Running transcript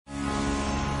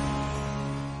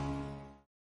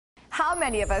How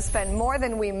many of us spend more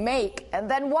than we make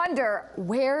and then wonder,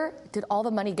 where did all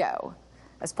the money go?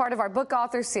 As part of our book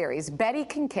author series, Betty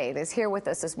Kincaid is here with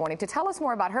us this morning to tell us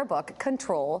more about her book,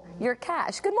 Control Your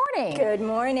Cash. Good morning. Good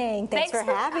morning. Thanks for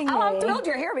having me. I'm thrilled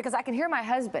you're here because I can hear my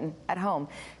husband at home.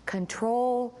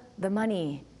 Control the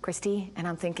money, Christy. And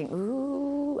I'm thinking,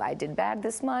 ooh, I did bad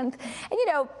this month. And you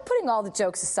know, putting all the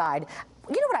jokes aside,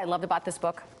 you know what I loved about this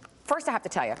book? First, I have to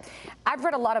tell you, I've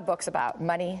read a lot of books about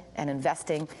money and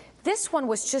investing. This one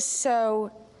was just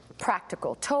so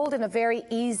practical, told in a very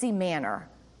easy manner.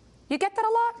 You get that a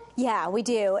lot? Yeah, we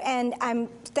do. And I'm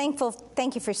thankful,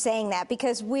 thank you for saying that,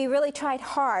 because we really tried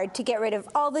hard to get rid of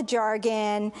all the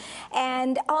jargon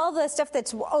and all the stuff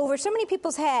that's over so many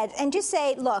people's heads and just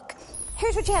say, look,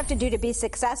 here's what you have to do to be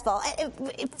successful.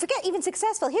 Forget even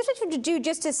successful. Here's what you have to do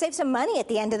just to save some money at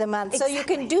the end of the month so you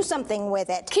can do something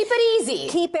with it. Keep it easy.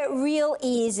 Keep it real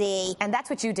easy. And that's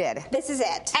what you did. This is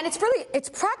it. And it's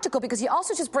practical because you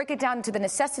also just break it down to the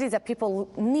necessities that people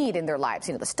need in their lives.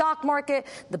 You know, the stock market,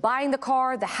 the buying the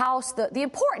car, the house, the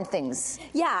important things.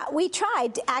 Yeah, we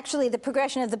tried. Actually, the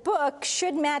progression of the book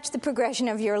should match the progression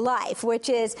of your life, which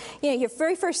is, you know, your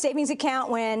very first savings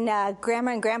account when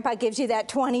grandma and grandpa gives you that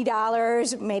 $20,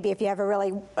 maybe if you have a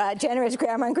really generous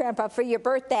grandma and grandpa for your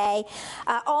birthday,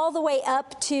 all the way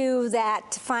up to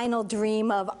that final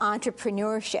dream of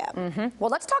entrepreneurship. Mm-hmm. Well,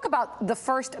 let's talk about the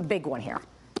first big one here.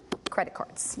 Credit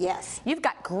cards. Yes. You've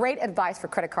got great advice for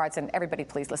credit cards, and everybody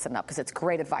please listen up because it's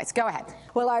great advice. Go ahead.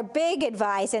 Well, our big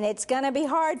advice, and it's going to be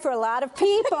hard for a lot of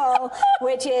people,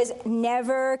 which is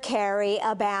never carry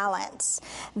a balance.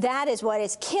 That is what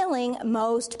is killing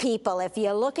most people. If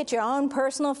you look at your own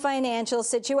personal financial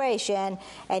situation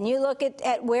and you look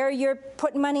at where you're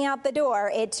putting money out the door,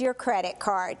 it's your credit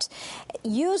cards.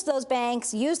 Use those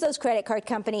banks, use those credit card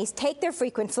companies, take their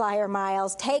frequent flyer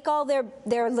miles, take all their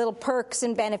little perks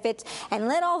and benefits, and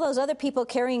let all those other people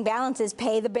carrying balances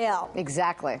pay the bill.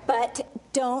 Exactly. But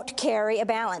don't carry a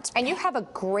balance. And you have a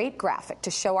great graphic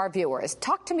to show our viewers.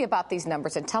 Talk to me about these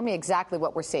numbers and tell me exactly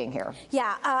what we're seeing here.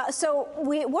 Yeah, so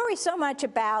we worry so much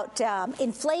about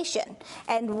inflation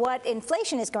and what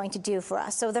inflation is going to do for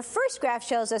us. So the first graph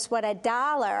shows us what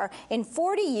 $1 in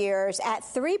 40 years at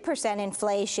 3%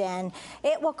 inflation,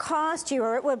 it will cost you,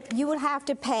 or you will have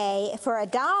to pay for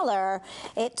 $1,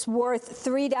 it's worth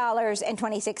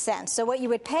 $3.26. So what you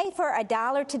would pay for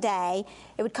 $1 today,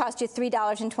 it would cost you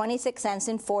 $3.26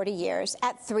 in 40 years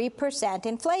at 3%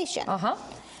 inflation.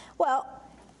 Well,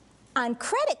 on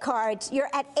credit cards, you're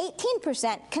at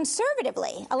 18%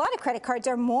 conservatively. A lot of credit cards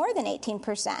are more than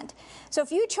 18%. So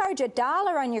if you charge $1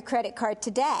 on your credit card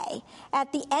today,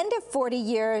 at the end of 40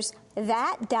 years,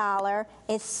 that dollar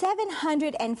is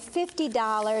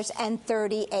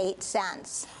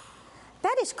 $750.38.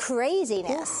 That is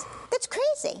craziness. That's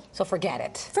crazy. So forget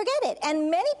it. Forget it. And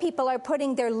many people are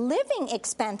putting their living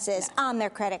expenses on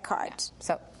their credit cards.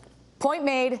 So, point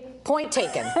made, point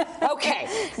taken. Okay,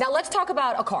 now let's talk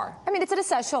about a car. I mean, it's an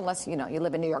essential unless, you know, you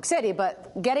live in New York City,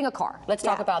 but getting a car. Let's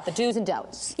talk about the do's and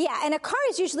don'ts. Yeah, and a car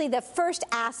is usually the first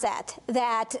asset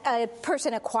that a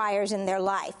person acquires in their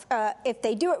life. If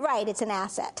they do it right, it's an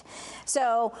asset.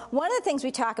 So one of the things we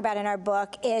talk about in our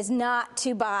book is not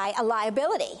to buy a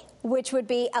liability, which would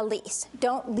be a lease.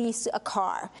 Don't lease a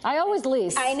car. I always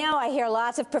lease. I know, I hear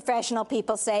lots of professional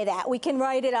people say that. We can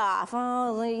write it off.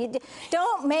 Oh,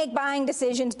 don't make buying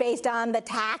decisions based on the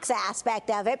tax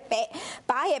aspect of it.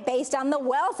 Buy it based on the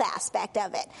wealth aspect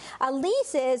of it. A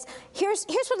lease is, here's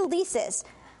what a lease is.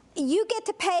 You get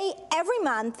to pay every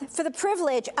month for the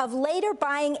privilege of later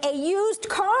buying a used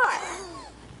car.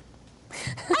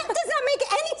 That does not make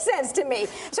any sense to me.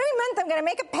 So every month I'm going to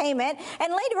make a payment,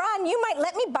 and later on you might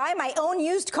let me buy my own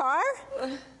used car?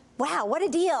 Wow, what a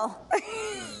deal.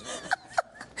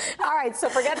 All right, so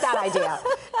forget that idea.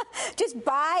 Just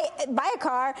buy a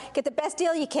car, get the best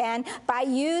deal you can, buy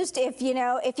used if you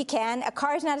can. A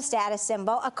car is not a status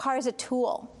symbol. A car is a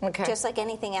tool, just like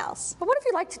anything else. But what if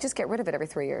you like to just get rid of it every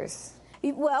 3 years?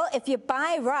 Well, if you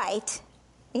buy right,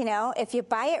 if you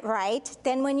buy it right,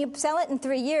 then when you sell it in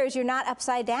 3 years, you're not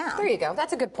upside down. There you go.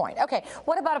 That's a good point. Okay,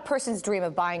 what about a person's dream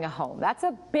of buying a home? That's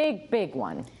a big, big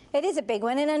one. It is a big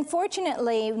one, and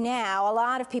unfortunately now a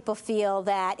lot of people feel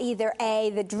that either A,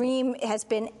 the dream has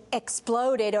been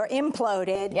exploded or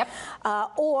imploded,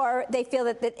 or they feel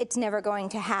that it's never going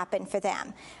to happen for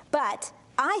them. But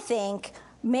I think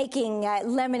making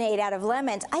lemonade out of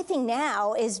lemons, I think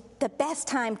now is the best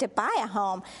time to buy a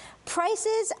home.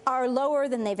 Prices are lower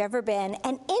than they've ever been,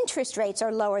 and interest rates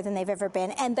are lower than they've ever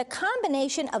been. And the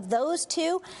combination of those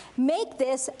two make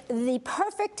this the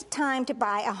perfect time to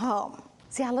buy a home.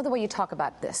 See, I love the way you talk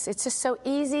about this. It's just so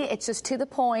easy. It's just to the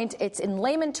point. It's in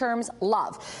layman terms,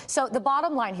 love. So the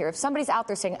bottom line here, if somebody's out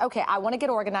there saying, okay, I want to get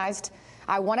organized,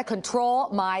 I want to control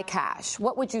my cash,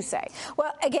 what would you say?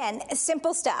 Well, again,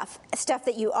 simple stuff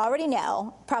that you already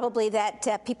know, probably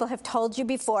that people have told you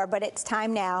before, but it's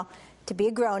time now to be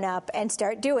a grown-up and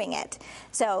start doing it.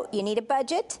 So you need a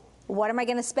budget. What am I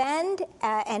going to spend?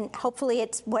 And hopefully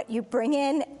it's what you bring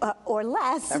in or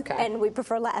less, and we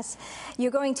prefer less.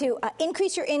 You're going to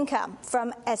increase your income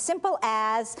from as simple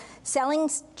as selling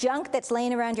junk that's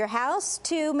laying around your house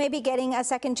to maybe getting a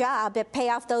second job to pay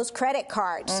off those credit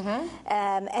cards.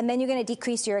 And then you're going to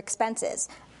decrease your expenses.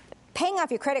 Paying off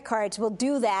your credit cards will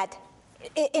do that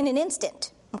in an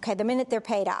instant, okay, the minute they're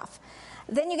paid off.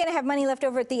 Then you're going to have money left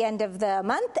over at the end of the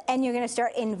month, and you're going to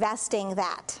start investing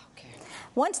that.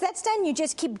 Once that's done, you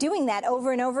just keep doing that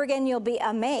over and over again. You'll be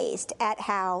amazed at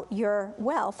how your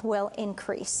wealth will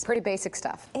increase. Pretty basic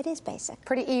stuff. It is basic.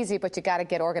 Pretty easy, but you got to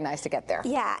get organized to get there.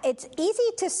 Yeah, it's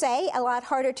easy to say, a lot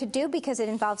harder to do because it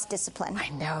involves discipline. I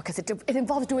know, because it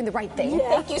involves doing the right thing. Yeah.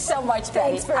 Thank you so much,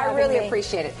 Betty. Thanks for I having really me.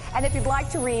 appreciate it. And if you'd like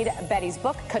to read Betty's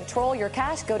book, Control Your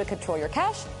Cash, go to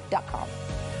controlyourcash.com.